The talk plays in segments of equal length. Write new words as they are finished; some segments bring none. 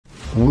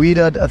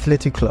Wydad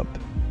Athletic Club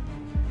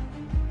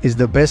is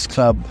the best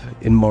club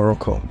in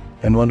Morocco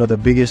and one of the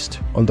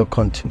biggest on the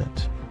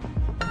continent.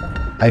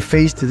 I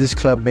faced this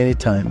club many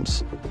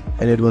times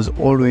and it was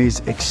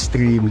always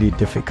extremely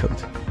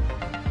difficult.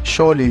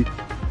 Surely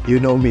you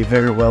know me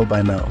very well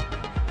by now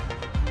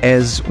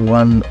as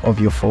one of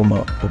your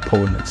former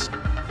opponents.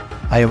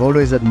 I have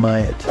always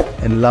admired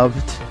and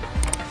loved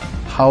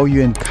how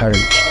you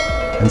encourage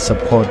and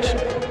support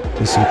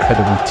this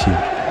incredible team.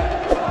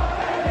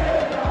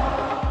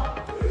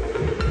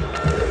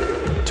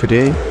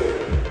 Today,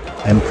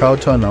 I am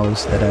proud to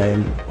announce that I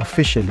am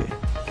officially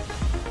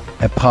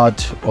a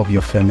part of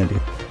your family,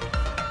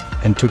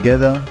 and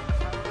together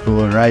we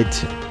will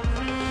write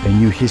a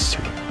new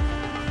history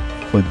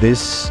for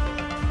this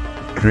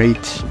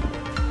great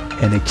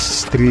and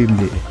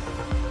extremely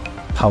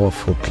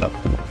powerful club.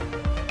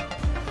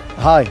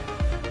 Hi,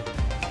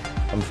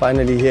 I'm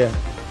finally here.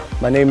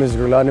 My name is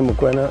Rhulani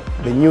Mokwena,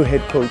 the new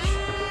head coach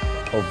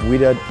of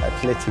Wydad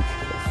Athletic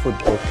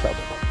Football Club.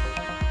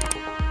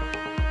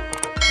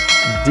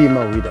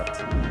 Dima Wydad.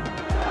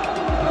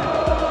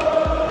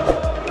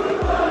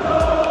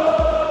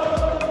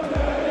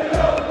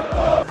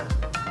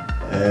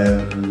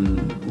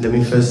 Let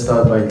me first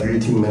start by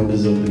greeting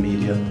members of the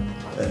media.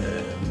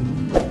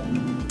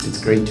 It's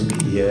great to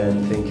be here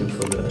and thank you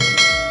for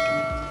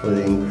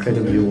the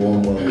incredibly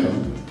warm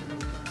welcome.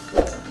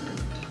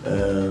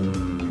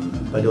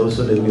 But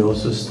also let me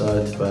also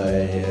start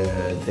by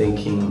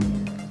thanking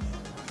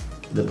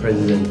the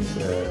President,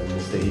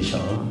 Mr.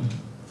 Hisham,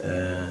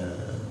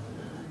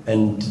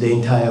 and the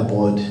entire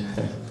board.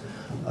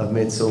 I've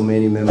met so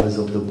many members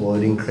of the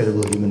board,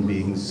 incredible human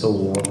beings, so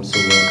warm, so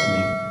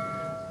welcoming.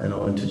 And I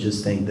want to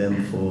just thank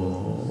them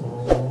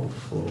for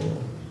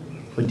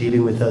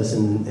dealing with us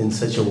in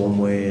such a warm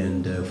way,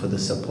 and for the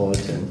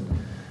support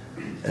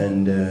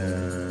and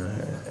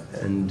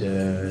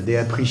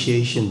their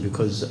appreciation,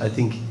 because I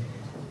think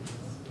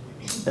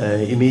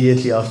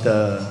immediately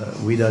after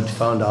Wydad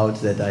found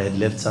out that I had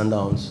left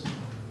Sundowns,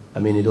 I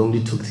mean, it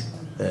only took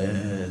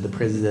the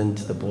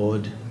president, the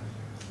board,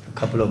 a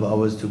couple of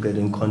hours to get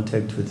in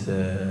contact with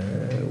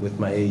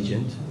my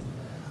agent,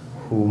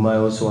 whom I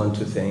also want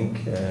to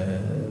thank,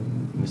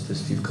 Mr.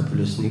 Steve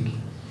Kapelusnik,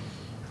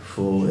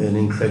 for an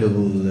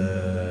incredible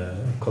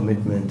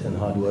commitment and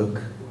hard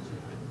work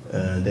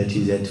that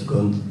he's had to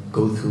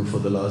go through for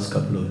the last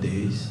couple of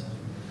days.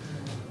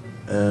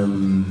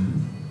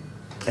 And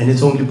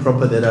it's only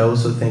proper that I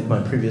also thank my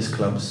previous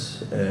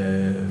clubs,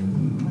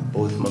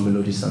 both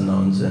Mamelodi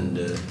Sundowns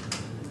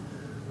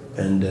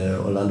and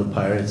Orlando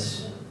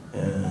Pirates,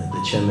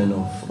 the chairman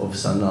of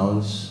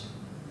Sundowns,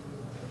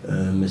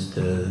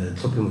 Mr.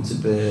 Topi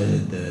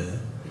Mutsipe,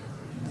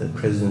 the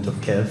president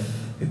of CAF,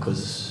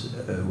 because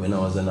when I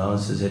was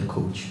announced as head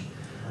coach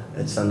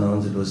at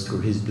Sundowns, it was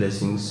through his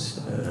blessings,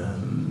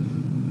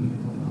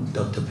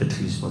 Dr.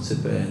 Patrice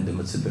Mutsipe and the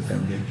Mutsipe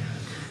family,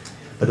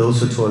 but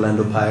also to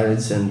Orlando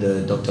Pirates and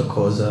Dr.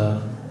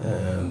 Koza,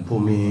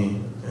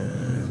 Bumi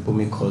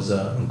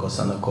Koza and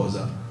Kosana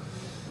Koza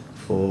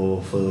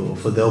for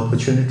the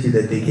opportunity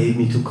that they gave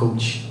me to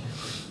coach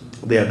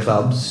their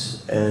clubs.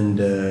 And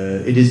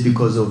it is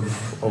because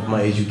of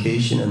my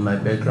education and my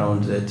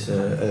background that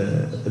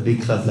a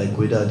big club like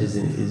Wydad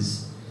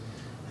has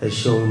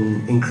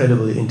shown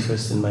incredible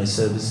interest in my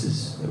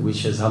services,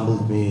 which has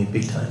humbled me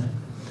big time.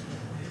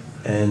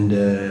 And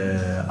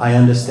I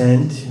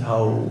understand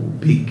how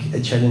big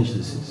a challenge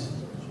this is.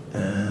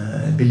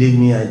 Believe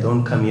me, I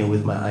don't come here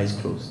with my eyes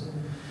closed.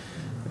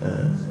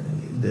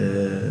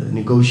 The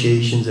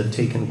negotiations have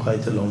taken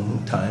quite a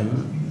long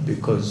time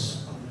because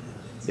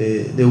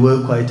there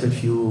were quite a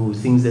few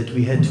things that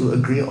we had to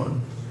agree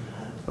on.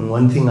 And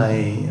one thing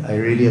I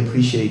really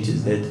appreciate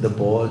is that the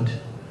board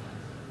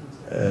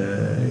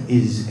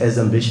is as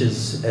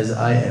ambitious as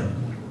I am,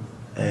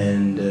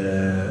 and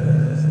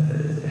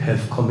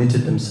have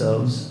committed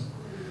themselves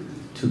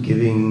to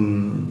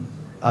giving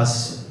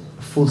us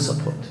full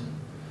support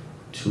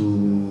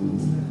to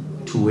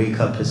wake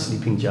up a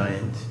sleeping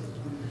giant.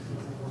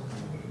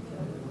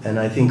 And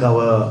I think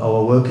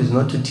our work is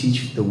not to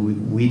teach the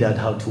Wydad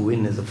how to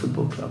win as a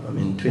football club. I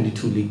mean,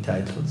 22 league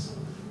titles,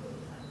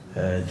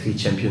 3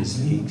 Champions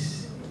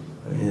Leagues.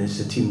 I mean, it's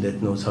a team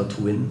that knows how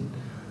to win.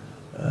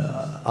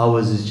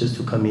 Ours is just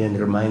to come here and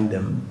remind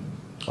them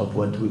of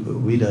what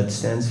Wydad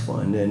stands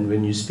for. And then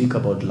when you speak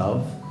about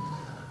love,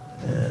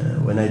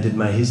 when I did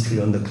my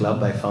history on the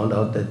club, I found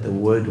out that the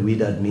word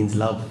Wydad means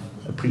love,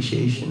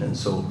 appreciation. And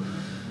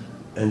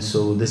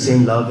so the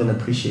same love and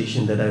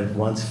appreciation that I've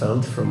once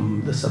felt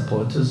from the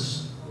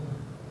supporters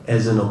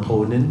as an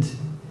opponent,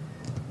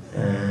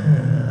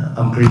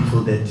 I'm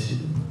grateful that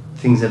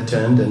things have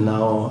turned and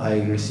now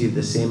I receive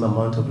the same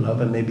amount of love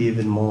and maybe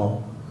even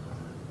more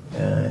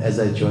as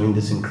I join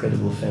this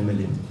incredible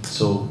family.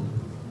 So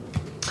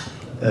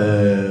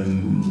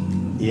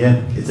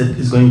yeah,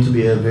 it's going to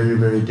be a very,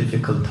 very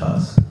difficult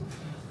task,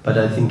 but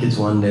I think it's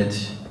one that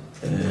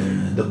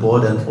the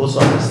board also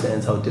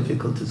understands how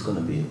difficult it's going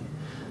to be.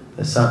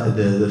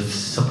 The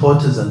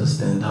supporters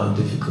understand how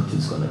difficult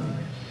it's going to be.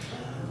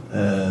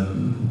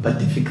 But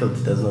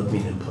difficult does not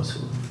mean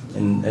impossible.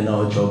 And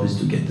our job is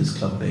to get this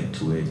club back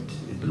to where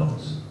it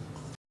belongs.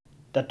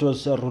 That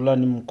was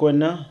Rhulani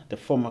Mokwena, the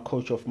former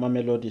coach of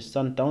Mamelodi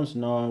Sundowns,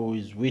 now who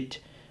is with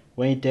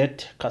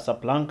Wydad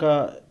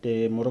Casablanca,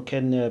 the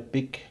Moroccan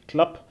big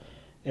club.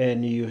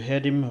 And you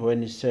heard him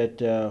when he said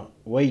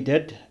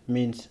Wydad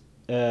means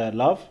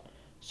love.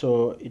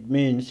 So it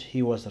means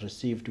he was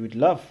received with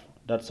love,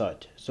 that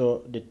side.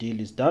 So the deal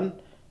is done.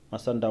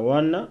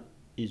 Masandawana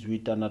is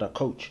with another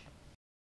coach.